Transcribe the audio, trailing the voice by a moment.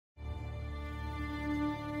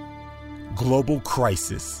Global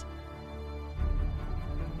crisis.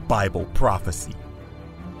 Bible prophecy.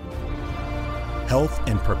 Health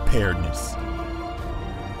and preparedness.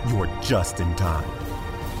 You're just in time.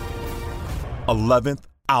 11th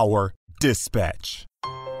hour dispatch.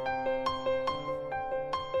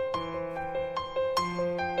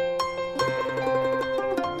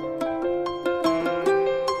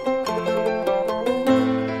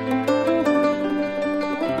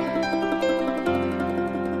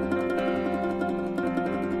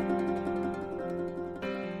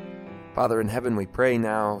 Father in heaven, we pray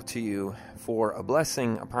now to you for a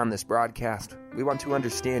blessing upon this broadcast. We want to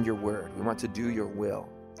understand your word. We want to do your will.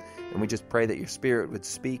 And we just pray that your spirit would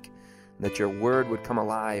speak, that your word would come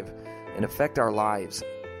alive and affect our lives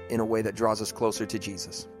in a way that draws us closer to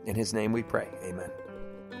Jesus. In his name we pray. Amen.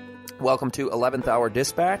 Welcome to 11th Hour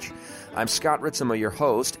Dispatch. I'm Scott Ritzema, your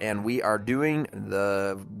host, and we are doing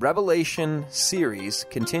the Revelation series,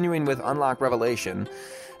 continuing with Unlock Revelation,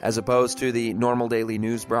 as opposed to the normal daily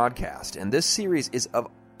news broadcast. And this series is of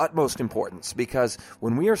utmost importance because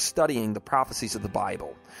when we are studying the prophecies of the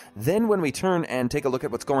Bible, then when we turn and take a look at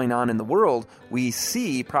what's going on in the world, we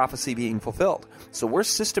see prophecy being fulfilled. So we're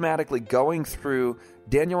systematically going through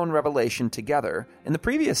Daniel and Revelation together. In the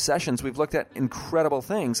previous sessions, we've looked at incredible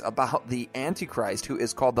things about the Antichrist, who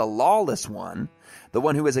is called the lawless one, the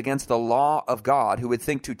one who is against the law of God, who would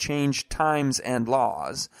think to change times and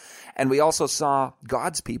laws. And we also saw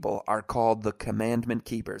God's people are called the commandment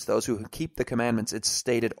keepers, those who keep the commandments. It's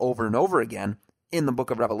stated over and over again in the book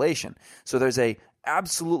of Revelation. So there's a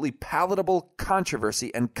absolutely palatable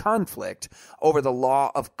controversy and conflict over the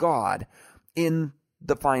law of God in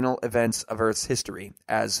the final events of Earth's history,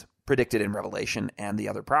 as predicted in Revelation and the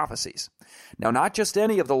other prophecies. Now, not just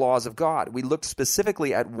any of the laws of God. We looked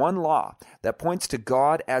specifically at one law that points to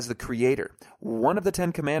God as the Creator, one of the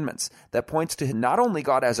Ten Commandments that points to not only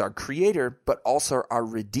God as our Creator, but also our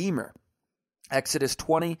Redeemer. Exodus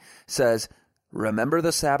 20 says, "Remember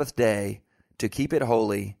the Sabbath day to keep it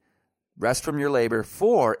holy. Rest from your labor,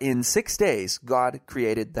 for in 6 days God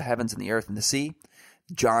created the heavens and the earth and the sea."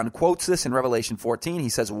 John quotes this in Revelation 14. He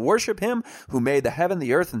says, "Worship him who made the heaven,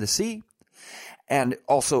 the earth, and the sea." And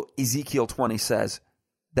also Ezekiel 20 says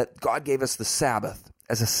that God gave us the Sabbath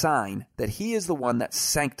as a sign that he is the one that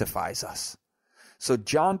sanctifies us. So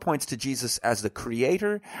John points to Jesus as the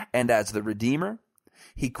Creator and as the Redeemer.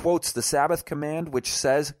 He quotes the Sabbath command, which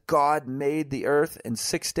says God made the earth in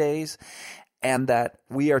 6 days, and that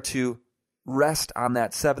we are to rest on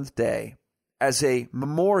that seventh day as a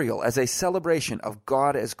memorial, as a celebration of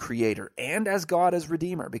God as Creator and as God as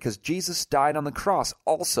Redeemer, because Jesus died on the cross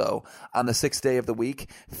also on the sixth day of the week,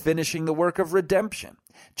 finishing the work of redemption.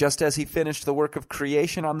 Just as he finished the work of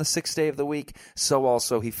creation on the sixth day of the week, so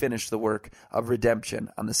also he finished the work of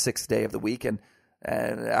redemption on the sixth day of the week, and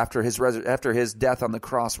after his death on the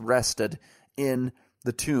cross, rested in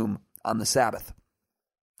the tomb on the Sabbath.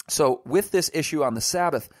 So with this issue on the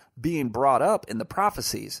Sabbath being brought up in the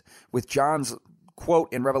prophecies, with John's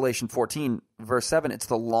quote in Revelation 14, verse 7, it's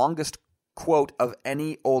the longest quote of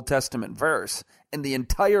any Old Testament verse in the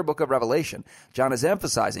entire book of Revelation. John is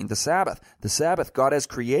emphasizing the Sabbath, God as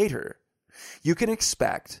Creator. You can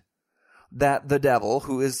expect that the devil,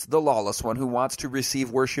 who is the lawless one, who wants to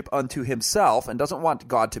receive worship unto himself and doesn't want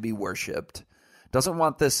God to be worshipped, doesn't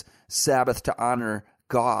want this Sabbath to honor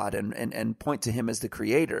God and point to him as the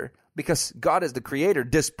Creator, because God as the Creator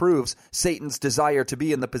disproves Satan's desire to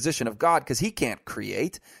be in the position of God, because he can't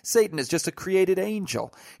create. Satan is just a created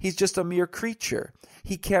angel. He's just a mere creature.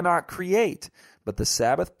 He cannot create. But the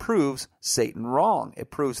Sabbath proves Satan wrong.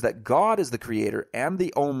 It proves that God is the Creator and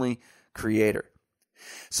the only Creator.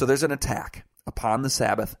 So there's an attack upon the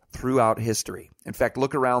Sabbath throughout history. In fact,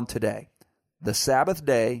 look around today. The Sabbath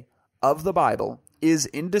day of the Bible is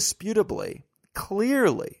indisputably,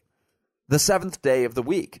 clearly, the seventh day of the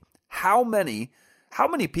week. How many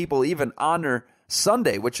people even honor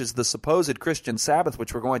Sunday, which is the supposed Christian Sabbath,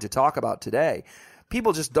 which we're going to talk about today?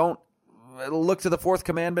 People just don't look to the fourth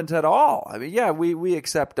commandment at all. I mean, yeah, we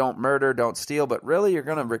accept don't murder, don't steal, but really you're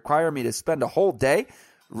going to require me to spend a whole day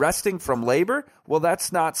resting from labor? Well,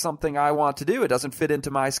 that's not something I want to do. It doesn't fit into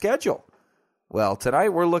my schedule. Well,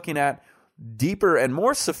 tonight we're looking at deeper and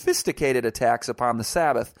more sophisticated attacks upon the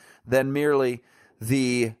Sabbath than merely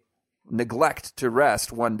the neglect to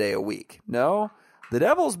rest one day a week. No, the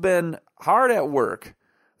devil's been hard at work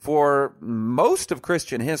for most of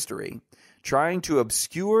Christian history, trying to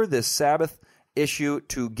obscure this Sabbath issue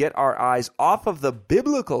to get our eyes off of the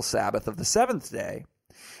biblical Sabbath of the seventh day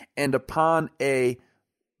and upon a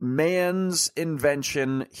man's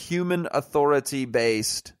invention, human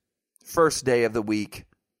authority-based first day of the week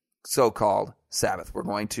so-called Sabbath. We're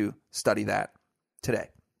going to study that today.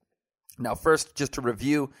 Now, first, just to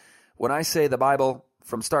review, when I say the Bible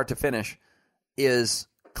from start to finish is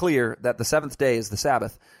clear that the seventh day is the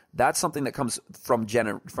Sabbath, that's something that comes from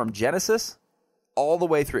Genesis all the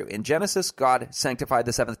way through. In Genesis, God sanctified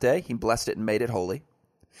the seventh day. He blessed it and made it holy.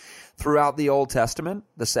 Throughout the Old Testament,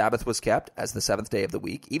 the Sabbath was kept as the seventh day of the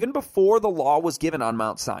week. Even before the law was given on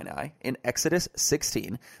Mount Sinai, in Exodus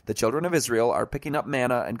 16, the children of Israel are picking up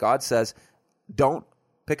manna, and God says, don't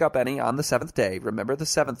pick up any on the seventh day. Remember the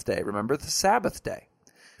seventh day. Remember the Sabbath day.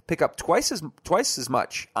 Pick up twice as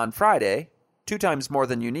much on Friday, 2 times more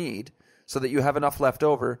than you need, so that you have enough left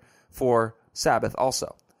over for Sabbath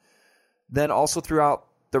also. Then also throughout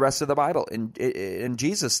the rest of the Bible, in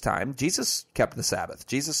Jesus' time, Jesus kept the Sabbath.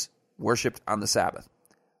 Jesus worshipped on the Sabbath.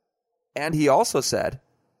 And he also said,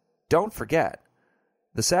 don't forget,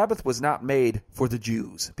 the Sabbath was not made for the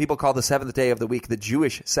Jews. People call the seventh day of the week the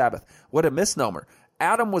Jewish Sabbath. What a misnomer.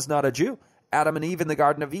 Adam was not a Jew. Adam and Eve in the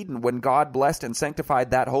Garden of Eden, when God blessed and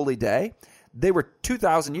sanctified that holy day, they were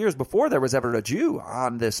 2,000 years before there was ever a Jew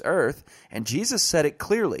on this earth. And Jesus said it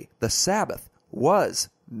clearly. The Sabbath was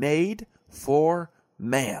made for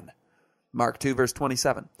man. Mark 2, verse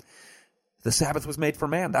 27. The Sabbath was made for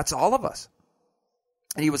man. That's all of us.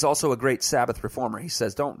 And he was also a great Sabbath reformer. He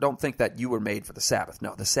says, don't think that you were made for the Sabbath.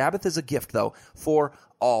 No, the Sabbath is a gift, though, for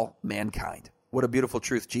all mankind. What a beautiful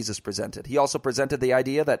truth Jesus presented. He also presented the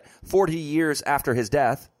idea that 40 years after his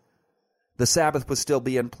death, the Sabbath would still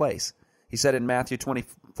be in place. He said in Matthew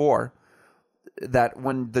 24 that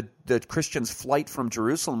when the Christians' flight from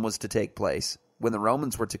Jerusalem was to take place, when the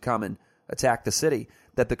Romans were to come and attack the city,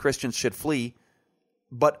 that the Christians should flee,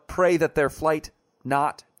 but pray that their flight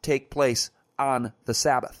not take place on the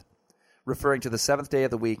Sabbath. Referring to the seventh day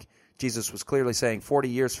of the week, Jesus was clearly saying 40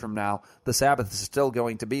 years from now, the Sabbath is still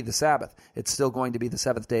going to be the Sabbath. It's still going to be the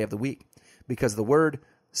seventh day of the week. Because the word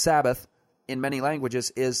Sabbath in many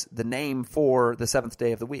languages is the name for the seventh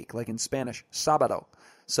day of the week, like in Spanish, sábado.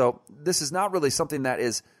 So this is not really something that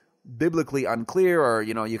is biblically unclear, or,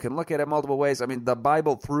 you can look at it multiple ways. I mean, the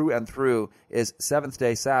Bible through and through is seventh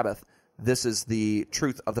day Sabbath. This is the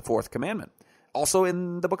truth of the fourth commandment. Also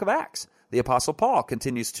in the book of Acts, the Apostle Paul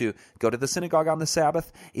continues to go to the synagogue on the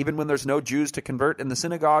Sabbath. Even when there's no Jews to convert in the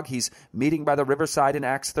synagogue, he's meeting by the riverside in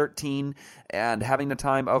Acts 13 and having a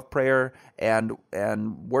time of prayer and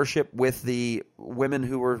worship with the women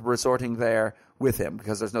who were resorting there with him.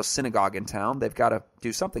 Because there's no synagogue in town, they've got to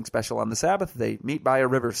do something special on the Sabbath. They meet by a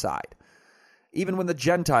riverside. Even when the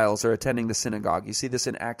Gentiles are attending the synagogue, you see this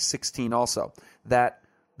in Acts 16 also, that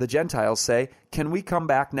the Gentiles say, can we come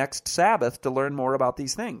back next Sabbath to learn more about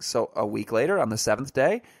these things? So a week later, on the seventh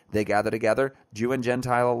day, they gather together, Jew and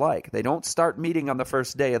Gentile alike. They don't start meeting on the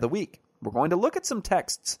first day of the week. We're going to look at some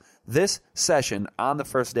texts this session on the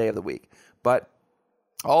first day of the week, but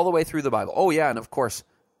all the way through the Bible. Oh yeah, and of course,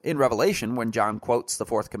 in Revelation, when John quotes the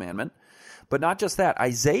fourth commandment. But not just that,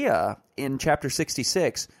 Isaiah in chapter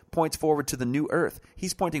 66 points forward to the new earth.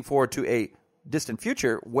 He's pointing forward to a distant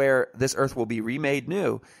future where this earth will be remade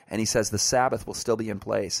new, and he says the Sabbath will still be in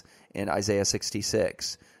place in Isaiah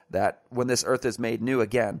 66, that when this earth is made new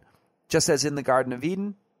again, just as in the Garden of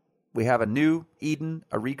Eden, we have a new Eden,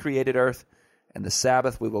 a recreated earth, and the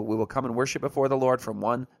Sabbath, we will come and worship before the Lord from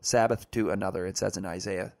one Sabbath to another, it says in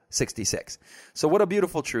Isaiah 66. So what a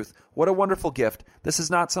beautiful truth. What a wonderful gift. This is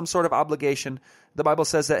not some sort of obligation. The Bible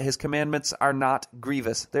says that his commandments are not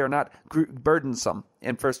grievous. They are not burdensome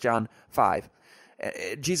in 1 John 5.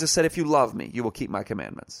 Jesus said, if you love me, you will keep my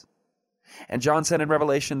commandments. And John said in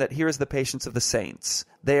Revelation that here is the patience of the saints.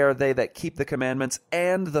 They are they that keep the commandments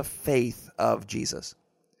and the faith of Jesus.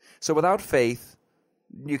 So without faith,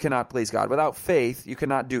 you cannot please God. Without faith, you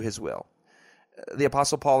cannot do his will. The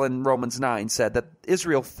Apostle Paul in Romans 9 said that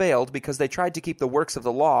Israel failed because they tried to keep the works of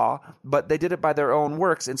the law, but they did it by their own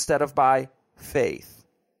works instead of by faith.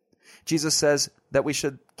 Jesus says that we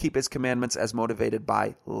should keep his commandments as motivated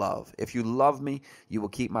by love. If you love me, you will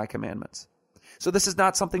keep my commandments. So this is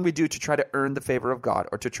not something we do to try to earn the favor of God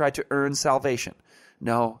or to try to earn salvation.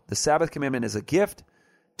 No, the Sabbath commandment is a gift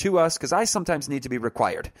to us because I sometimes need to be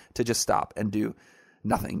required to just stop and do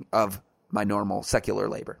nothing of my normal secular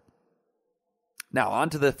labor. Now, on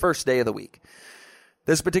to the first day of the week.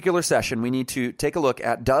 This particular session, we need to take a look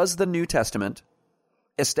at, does the New Testament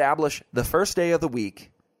establish the first day of the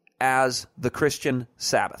week as the Christian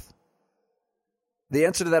Sabbath? The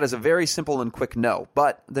answer to that is a very simple and quick no,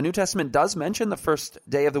 but the New Testament does mention the first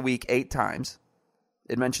day of the week 8 times.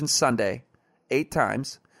 It mentions Sunday 8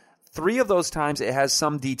 times. 3 of those times it has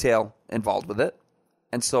some detail involved with it.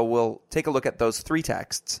 And so we'll take a look at those 3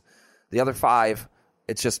 texts. The other 5,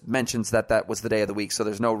 It just mentions that that was the day of the week, so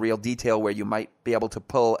there's no real detail where you might be able to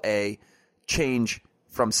pull a change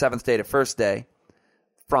from seventh day to first day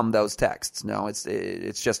from those texts. No,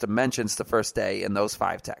 it's just mentions the first day in those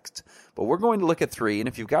 5 texts. But we're going to look at 3, and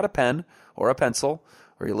if you've got a pen or a pencil,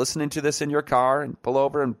 or you're listening to this in your car and pull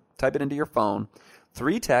over and type it into your phone,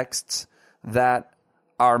 3 texts that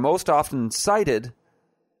are most often cited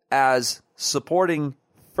as supporting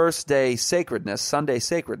first day sacredness, Sunday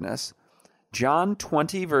sacredness: John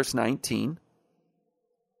 20, verse 19,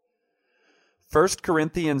 1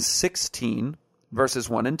 Corinthians 16, verses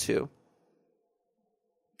 1 and 2,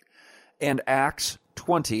 and Acts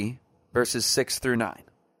 20, verses 6 through 9.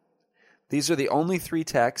 These are the only 3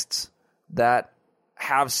 texts that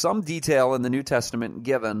have some detail in the New Testament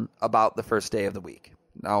given about the first day of the week.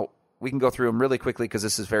 Now, we can go through them really quickly because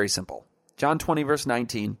this is very simple. John 20, verse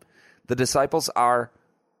 19, the disciples are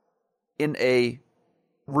in a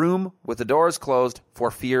room with the doors closed for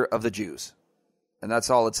fear of the Jews. And that's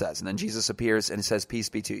all it says. And then Jesus appears and he says, "Peace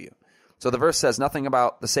be to you." So the verse says nothing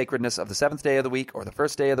about the sacredness of the seventh day of the week or the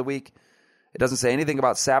first day of the week. It doesn't say anything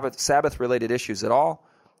about Sabbath-related issues at all.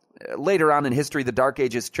 Later on in history, the Dark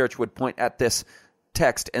Ages church would point at this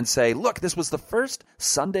text and say, look, this was the first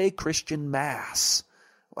Sunday Christian Mass.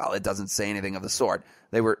 Well, it doesn't say anything of the sort.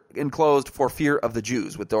 They were enclosed for fear of the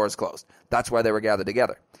Jews with doors closed. That's why they were gathered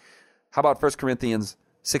together. How about 1 Corinthians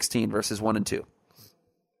 16, verses 1 and 2?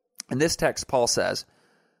 In this text, Paul says,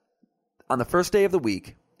 on the first day of the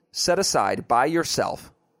week, set aside by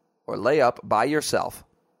yourself, or lay up by yourself,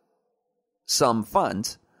 some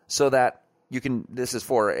funds so that you can, this is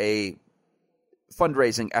for a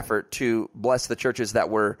fundraising effort to bless the churches that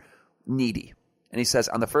were needy. And he says,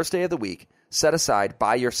 on the first day of the week, set aside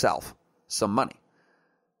by yourself some money.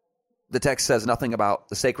 The text says nothing about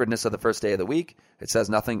the sacredness of the first day of the week. It says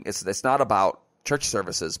nothing, it's not about church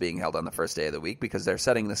services being held on the first day of the week because they're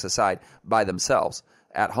setting this aside by themselves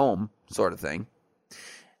at home sort of thing.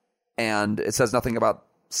 And it says nothing about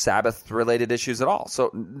Sabbath-related issues at all. So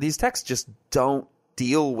these texts just don't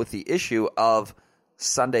deal with the issue of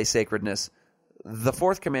Sunday sacredness. The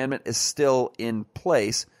fourth commandment is still in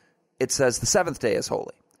place. It says the seventh day is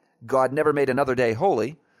holy. God never made another day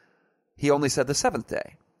holy. He only said the seventh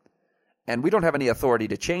day. And we don't have any authority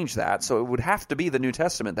to change that, so it would have to be the New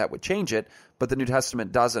Testament that would change it, but the New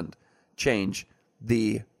Testament doesn't change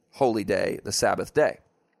the holy day, the Sabbath day.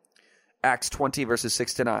 Acts 20, verses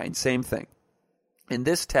 6 to 9, same thing. In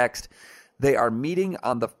this text, they are meeting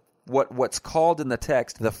on the what's called in the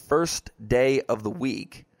text the first day of the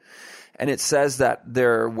week. And it says that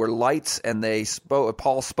there were lights and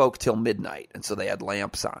Paul spoke till midnight, and so they had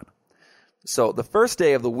lamps on. So the first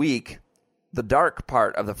day of the week, the dark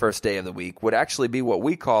part of the first day of the week, would actually be what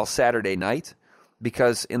we call Saturday night,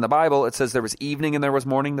 because in the Bible it says there was evening and there was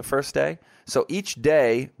morning the first day. So each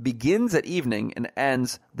day begins at evening and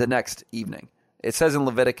ends the next evening. It says in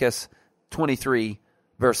Leviticus 23,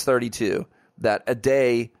 verse 32, that a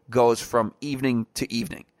day goes from evening to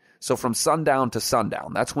evening. So from sundown to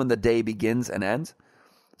sundown, that's when the day begins and ends.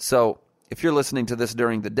 So if you're listening to this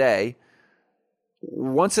during the day,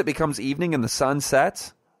 once it becomes evening and the sun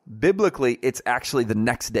sets, biblically it's actually the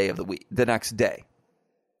next day of the week, the next day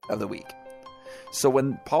of the week. So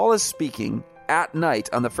when Paul is speaking at night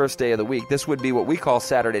on the first day of the week, this would be what we call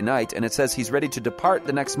Saturday night, and it says he's ready to depart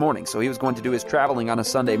the next morning. So he was going to do his traveling on a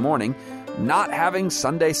Sunday morning, not having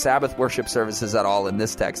Sunday Sabbath worship services at all in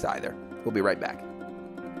this text either. We'll be right back.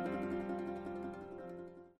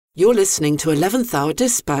 You're listening to 11th Hour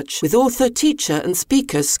Dispatch with author, teacher and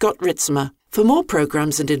speaker Scott Ritzmer. For more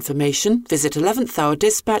programs and information, visit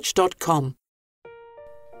 11thhourdispatch.com.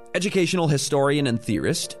 Educational historian and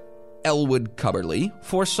theorist Elwood Cubberley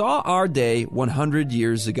foresaw our day 100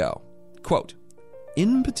 years ago. Quote,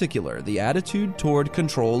 "In particular, the attitude toward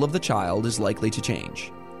control of the child is likely to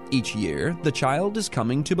change. Each year, the child is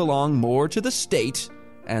coming to belong more to the state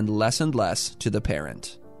and less to the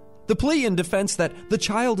parent. The plea in defense that the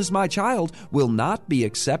child is my child will not be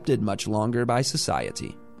accepted much longer by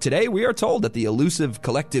society. Today, we are told that the elusive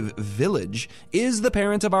collective village is the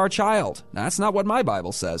parent of our child. That's not what my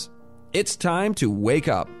Bible says. It's time to wake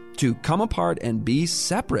up, to come apart and be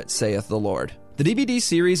separate, saith the Lord." The DVD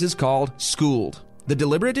series is called Schooled, the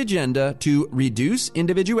deliberate agenda to reduce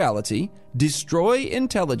individuality, destroy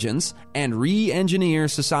intelligence, and re-engineer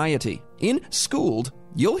society. In Schooled,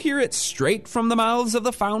 you'll hear it straight from the mouths of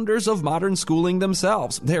the founders of modern schooling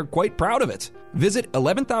themselves. They're quite proud of it. Visit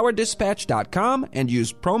 11thhourdispatch.com and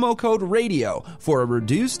use promo code RADIO for a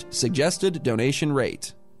reduced suggested donation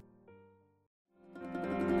rate.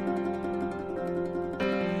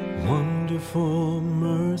 Wonderful,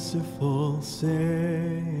 merciful Savior,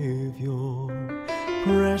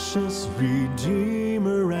 precious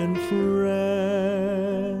Redeemer and friend.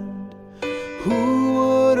 Who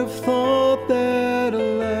would have thought that a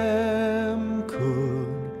lamb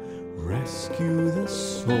could rescue the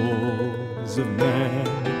souls of man?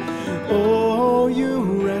 Oh,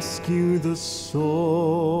 you rescue the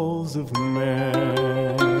souls of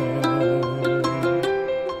man.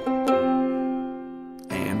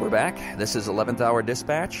 And we're back. This is 11th Hour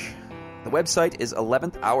Dispatch. The website is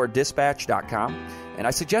 11thhourdispatch.com, and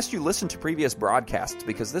I suggest you listen to previous broadcasts,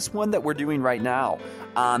 because this one that we're doing right now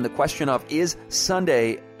on the question of, is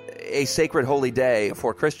Sunday a sacred holy day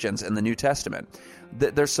for Christians in the New Testament?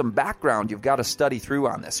 There's some background you've got to study through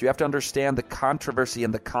on this. You have to understand the controversy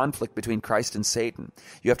and the conflict between Christ and Satan.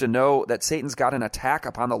 You have to know that Satan's got an attack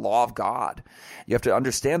upon the law of God. You have to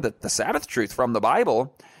understand the Sabbath truth from the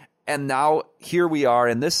Bible. And now here we are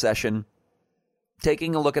in this session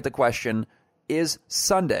taking a look at the question, is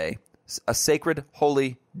Sunday a sacred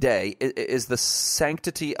holy day? Is the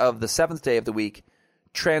sanctity of the seventh day of the week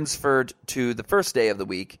transferred to the first day of the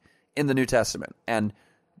week in the New Testament? And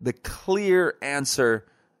the clear answer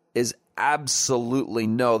is absolutely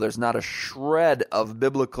no. There's not a shred of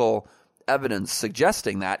biblical evidence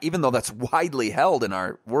suggesting that, even though that's widely held in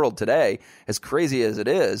our world today, as crazy as it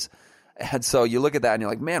is. And so you look at that and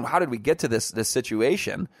you're like, man, how did we get to this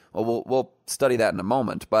situation? Well, we'll study that in a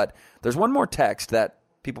moment. But there's one more text that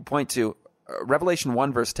people point to, Revelation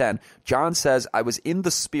 1, verse 10. John says, I was in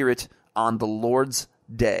the Spirit on the Lord's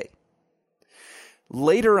day.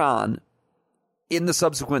 Later on, in the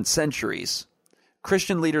subsequent centuries,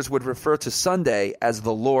 Christian leaders would refer to Sunday as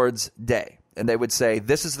the Lord's day. And they would say,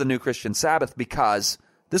 this is the new Christian Sabbath because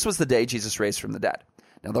this was the day Jesus raised from the dead.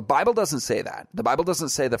 Now, the Bible doesn't say that. The Bible doesn't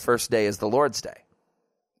say the first day is the Lord's day.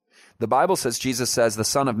 The Bible says, Jesus says, the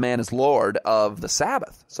Son of Man is Lord of the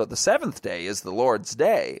Sabbath. So the seventh day is the Lord's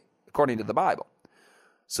day, according to the Bible.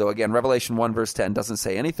 So again, Revelation 1, verse 10 doesn't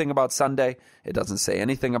say anything about Sunday. It doesn't say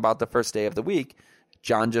anything about the first day of the week.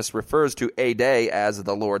 John just refers to a day as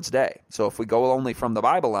the Lord's day. So if we go only from the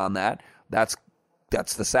Bible on that, that's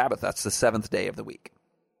the Sabbath. That's the seventh day of the week.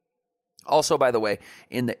 Also, by the way,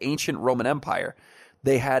 in the ancient Roman Empire,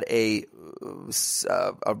 they had a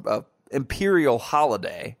imperial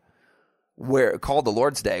holiday called the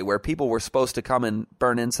Lord's Day, where people were supposed to come and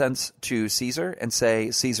burn incense to Caesar and say,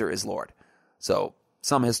 Caesar is Lord. So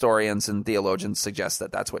some historians and theologians suggest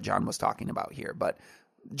that that's what John was talking about here. But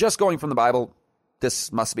just going from the Bible,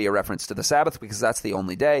 this must be a reference to the Sabbath, because that's the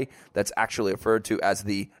only day that's actually referred to as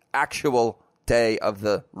the actual day of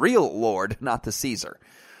the real Lord, not the Caesar.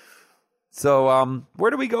 So where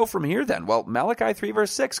do we go from here then? Well, Malachi 3,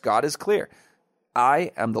 verse 6, God is clear.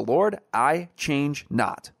 I am the Lord, I change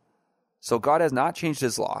not. So God has not changed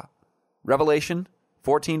his law. Revelation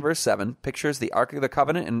 14, verse 7 pictures the Ark of the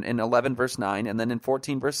Covenant in 11, verse 9. And then in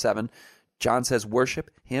 14, verse 7, John says, worship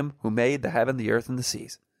him who made the heaven, the earth, and the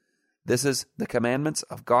seas. This is the commandments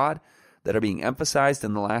of God that are being emphasized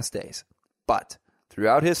in the last days. But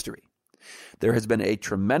throughout history, there has been a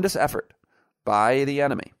tremendous effort by the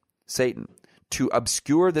enemy, Satan, to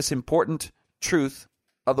obscure this important truth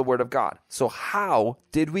of the Word of God. So how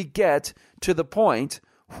did we get to the point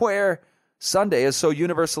where Sunday is so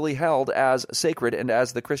universally held as sacred and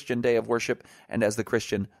as the Christian day of worship and as the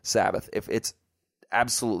Christian Sabbath, if it's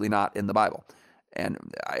absolutely not in the Bible? And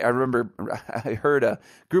I remember I heard a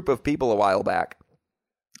group of people a while back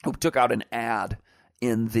who took out an ad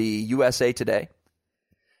in the USA Today,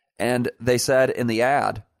 and they said in the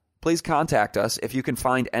ad, please contact us if you can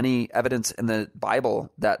find any evidence in the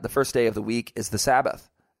Bible that the first day of the week is the Sabbath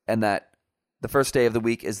and that the first day of the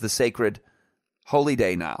week is the sacred holy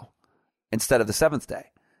day now instead of the seventh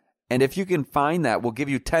day. And if you can find that, we'll give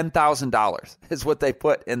you $10,000 is what they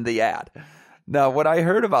put in the ad. Now, when I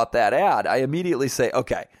heard about that ad, I immediately say,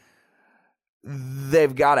 okay,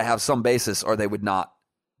 they've got to have some basis or they would not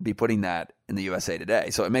be putting that in the USA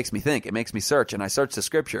Today. So it makes me think, it makes me search. And I searched the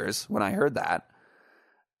scriptures when I heard that.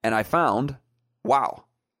 And I found, wow,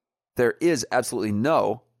 there is absolutely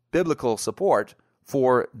no biblical support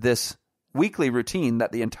for this weekly routine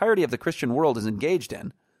that the entirety of the Christian world is engaged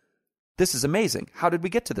in. This is amazing. How did we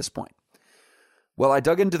get to this point? Well, I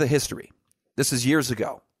dug into the history. This is years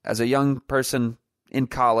ago. As a young person in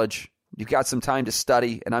college, you've got some time to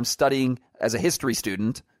study, and I'm studying as a history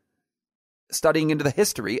student, studying into the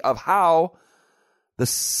history of how the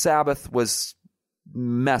Sabbath was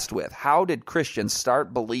messed with. How did Christians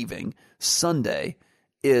start believing Sunday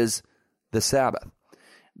is the Sabbath?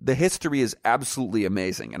 The history is absolutely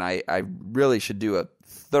amazing, and I really should do a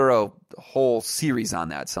thorough whole series on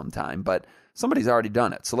that sometime, but somebody's already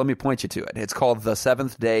done it, so let me point you to it. It's called the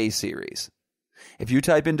Seventh Day Series. If you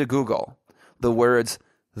type into Google, the words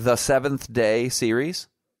The Seventh Day series,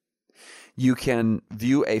 you can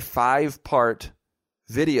view a 5-part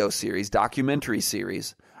video series, documentary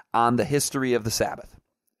series, on the history of the Sabbath.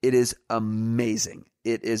 It is amazing.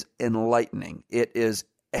 It is enlightening. It is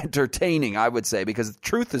entertaining, I would say, because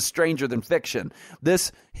truth is stranger than fiction.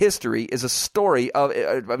 This history is a story of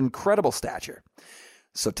incredible stature.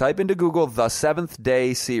 So type into Google The Seventh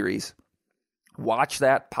Day series. Watch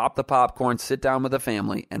that, pop the popcorn, sit down with the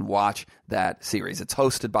family, and watch that series. It's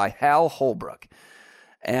hosted by Hal Holbrook.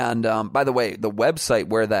 And by the way, the website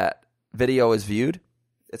where that video is viewed,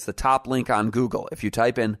 it's the top link on Google. If you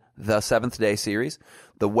type in The Seventh Day series,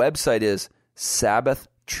 the website is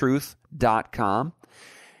sabbathtruth.com.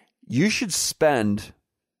 You should spend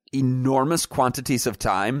enormous quantities of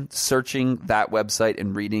time searching that website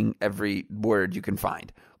and reading every word you can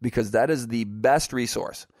find, because that is the best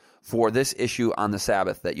resource for this issue on the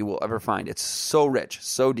Sabbath that you will ever find. It's so rich,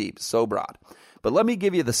 so deep, so broad. But let me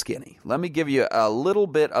give you the skinny. Let me give you a little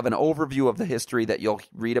bit of an overview of the history that you'll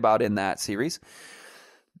read about in that series.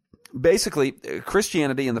 Basically,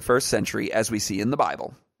 Christianity in the first century, as we see in the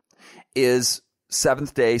Bible, is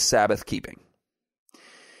seventh-day Sabbath keeping.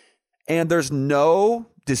 And there's no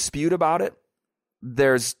dispute about it.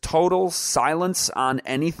 There's total silence on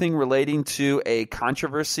anything relating to a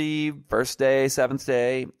controversy, first day, seventh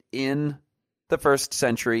day, in the first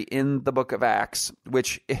century, in the book of Acts,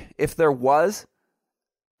 which if there was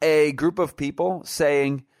a group of people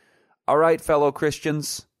saying, all right, fellow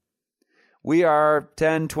Christians, we are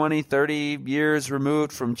 10, 20, 30 years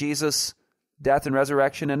removed from Jesus' death and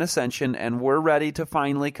resurrection and ascension, and we're ready to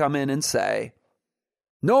finally come in and say,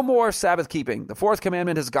 no more Sabbath keeping. The fourth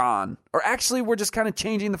commandment is gone. Or actually, we're just kind of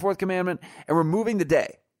changing the fourth commandment and we're moving the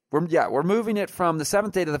day. We're moving it from the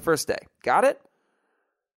seventh day to the first day. Got it?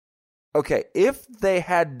 Okay, if they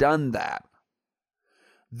had done that,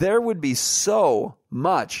 there would be so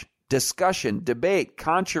much discussion, debate,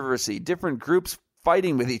 controversy, different groups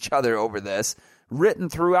fighting with each other over this, written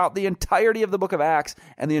throughout the entirety of the book of Acts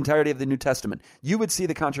and the entirety of the New Testament. You would see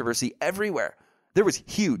the controversy everywhere. There was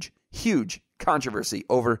huge controversy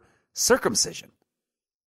over circumcision.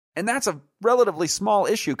 And that's a relatively small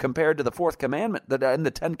issue compared to the fourth commandment and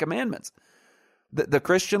the 10 commandments. The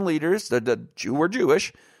Christian leaders, the Jew or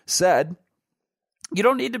Jewish, said, you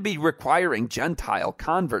don't need to be requiring Gentile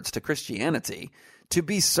converts to Christianity to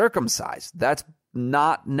be circumcised. That's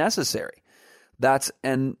not necessary. That's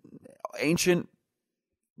an ancient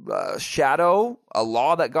shadow, a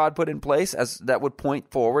law that God put in place that would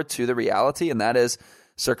point forward to the reality, and that is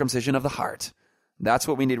circumcision of the heart. That's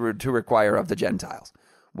what we need to require of the Gentiles.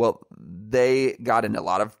 Well, they got in a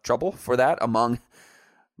lot of trouble for that among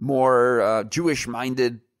more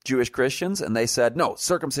Jewish-minded Jewish Christians, and they said, no,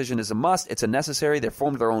 circumcision is a must. It's a necessary. They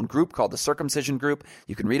formed their own group called the Circumcision Group.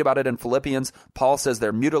 You can read about it in Philippians. Paul says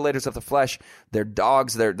they're mutilators of the flesh. They're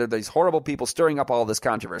dogs. They're these horrible people stirring up all this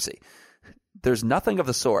controversy. There's nothing of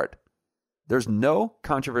the sort. There's no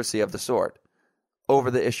controversy of the sort over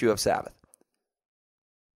the issue of Sabbath.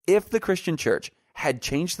 If the Christian church had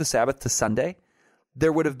changed the Sabbath to Sunday,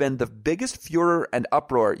 there would have been the biggest furor and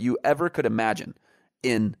uproar you ever could imagine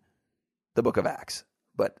in the book of Acts.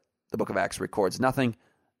 But the book of Acts records nothing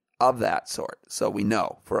of that sort. So we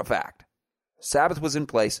know for a fact. Sabbath was in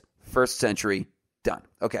place, first century, done.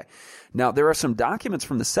 Okay. Now, there are some documents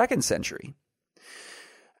from the second century.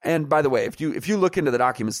 And by the way, if you look into the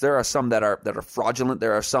documents, there are some that are fraudulent.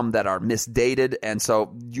 There are some that are misdated. And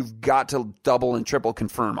so you've got to double and triple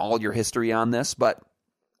confirm all your history on this. But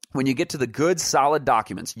when you get to the good, solid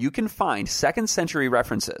documents, you can find second century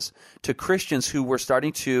references to Christians who were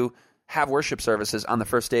starting to have worship services on the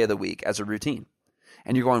first day of the week as a routine.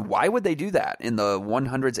 And you're going, why would they do that in the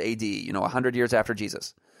 100s AD, 100 years after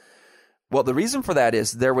Jesus? Well, the reason for that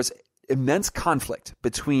is there was immense conflict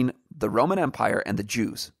between the Roman Empire and the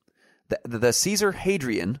Jews. The Caesar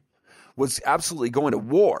Hadrian was absolutely going to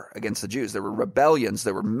war against the Jews. There were rebellions,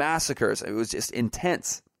 there were massacres. It was just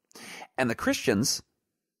intense. And the Christians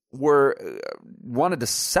wanted to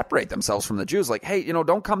separate themselves from the Jews. Like, hey,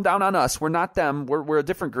 don't come down on us. We're not them. We're a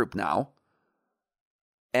different group now.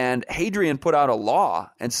 And Hadrian put out a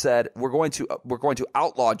law and said, we're going to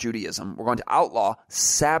outlaw Judaism. We're going to outlaw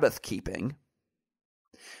Sabbath keeping.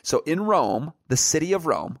 So in Rome, the city of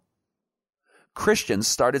Rome, Christians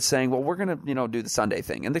started saying, well, we're going to, do the Sunday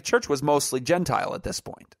thing. And the church was mostly Gentile at this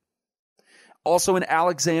point. Also in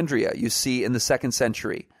Alexandria, you see in the second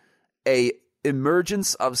century, a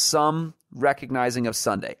emergence of some recognizing of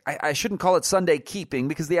Sunday. I shouldn't call it Sunday keeping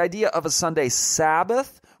because the idea of a Sunday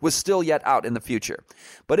Sabbath was still yet out in the future.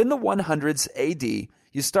 But in the 100s AD,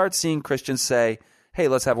 you start seeing Christians say, hey,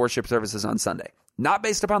 let's have worship services on Sunday. Not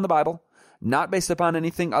based upon the Bible, not based upon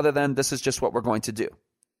anything other than this is just what we're going to do.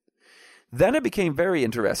 Then it became very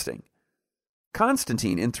interesting.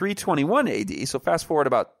 Constantine in 321 AD, so fast forward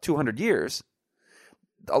about 200 years,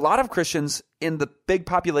 a lot of Christians in the big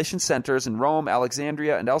population centers in Rome,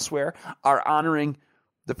 Alexandria, and elsewhere are honoring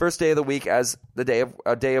the first day of the week as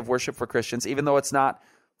a day of worship for Christians, even though it's not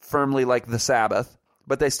firmly like the Sabbath.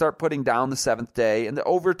 But they start putting down the seventh day, and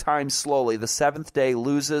over time, slowly, the seventh day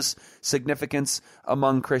loses significance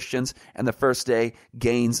among Christians, and the first day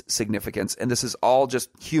gains significance. And this is all just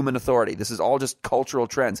human authority. This is all just cultural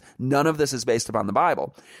trends. None of this is based upon the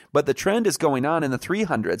Bible. But the trend is going on in the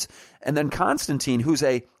 300s, and then Constantine, who's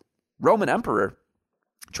a Roman emperor,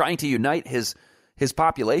 trying to unite his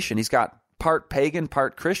population. He's got part pagan,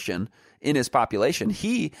 part Christian in his population.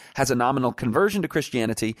 He has a nominal conversion to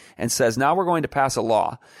Christianity and says, now we're going to pass a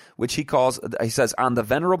law, which he says, on the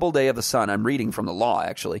venerable day of the sun. I'm reading from the law,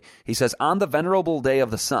 actually. He says, on the venerable day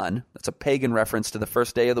of the sun. That's a pagan reference to the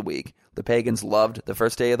first day of the week. The pagans loved the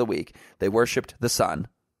first day of the week. They worshipped the sun.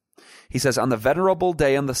 He says, on the venerable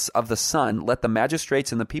day of the sun, let the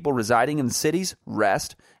magistrates and the people residing in the cities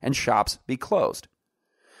rest and shops be closed.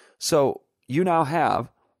 So you now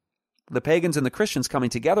have the pagans and the Christians coming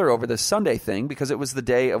together over this Sunday thing because it was the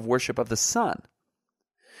day of worship of the sun.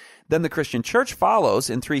 Then the Christian church follows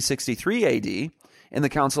in 363 AD in the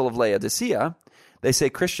Council of Laodicea. They say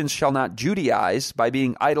Christians shall not Judaize by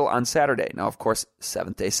being idle on Saturday. Now, of course,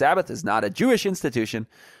 Seventh-day Sabbath is not a Jewish institution,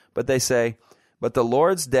 but they say, but the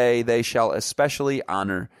Lord's day they shall especially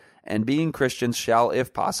honor, and being Christians shall,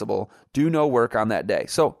 if possible, do no work on that day.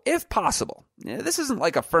 So, if possible, this isn't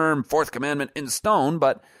like a firm fourth commandment in stone,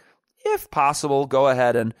 but if possible, go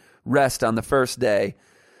ahead and rest on the first day,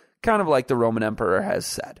 kind of like the Roman emperor has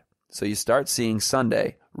said. So you start seeing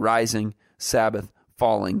Sunday rising, Sabbath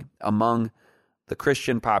falling among the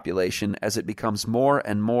Christian population as it becomes more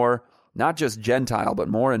and more, not just Gentile, but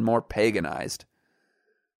more and more paganized.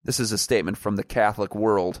 This is a statement from the Catholic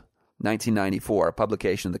World, 1994, a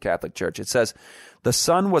publication of the Catholic Church. It says, the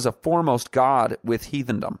sun was a foremost god with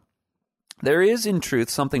heathendom. There is, in truth,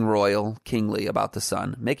 something royal, kingly about the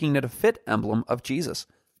sun, making it a fit emblem of Jesus,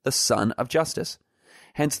 the Son of Justice.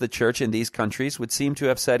 Hence the church in these countries would seem to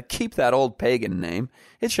have said, keep that old pagan name,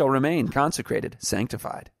 it shall remain consecrated,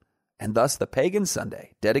 sanctified. And thus the pagan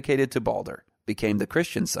Sunday, dedicated to Balder, became the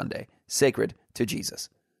Christian Sunday, sacred to Jesus.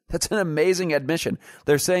 That's an amazing admission.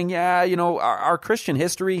 They're saying, our Christian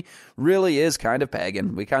history really is kind of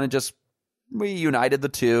pagan. We united the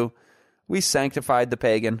two. We sanctified the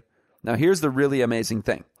pagan. Now, here's the really amazing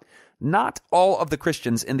thing. Not all of the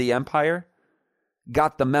Christians in the empire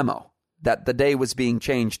got the memo that the day was being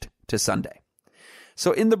changed to Sunday.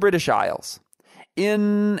 So in the British Isles,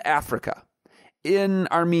 in Africa, in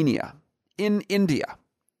Armenia, in India,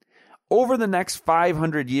 over the next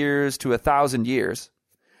 500 years to 1,000 years,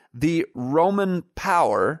 the Roman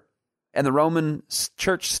power and the Roman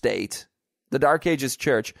church state, the Dark Ages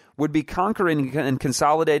church, would be conquering and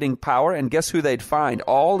consolidating power, and guess who they'd find?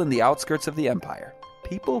 All in the outskirts of the empire.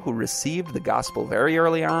 People who received the gospel very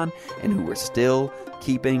early on and who were still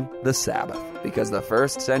keeping the Sabbath. Because the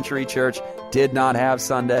first century church did not have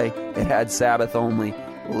Sunday, it had Sabbath only.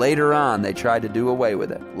 Later on, they tried to do away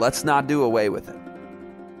with it. Let's not do away with it.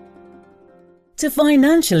 To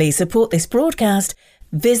financially support this broadcast,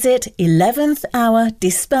 visit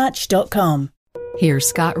 11thhourdispatch.com. Here's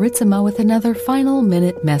Scott Ritzema with another final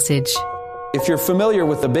minute message. If you're familiar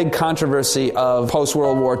with the big controversy of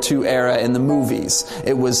post-World War II era in the movies,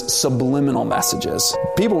 it was subliminal messages.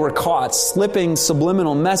 People were caught slipping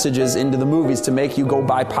subliminal messages into the movies to make you go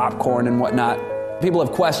buy popcorn and whatnot. People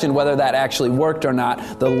have questioned whether that actually worked or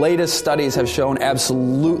not. The latest studies have shown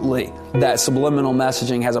absolutely that subliminal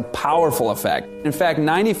messaging has a powerful effect. In fact,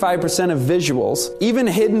 95% of visuals, even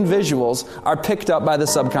hidden visuals, are picked up by the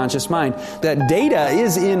subconscious mind. That data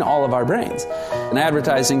is in all of our brains. An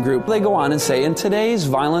advertising group, they go on and say, in today's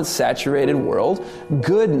violence-saturated world,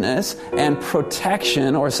 goodness and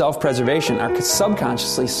protection or self-preservation are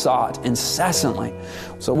subconsciously sought incessantly.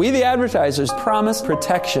 So we, the advertisers, promise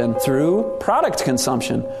protection through product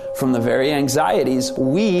consumption from the very anxieties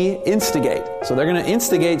we instigate. So they're going to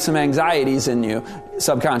instigate some anxieties in you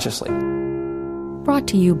subconsciously. Brought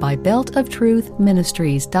to you by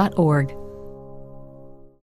beltoftruthministries.org.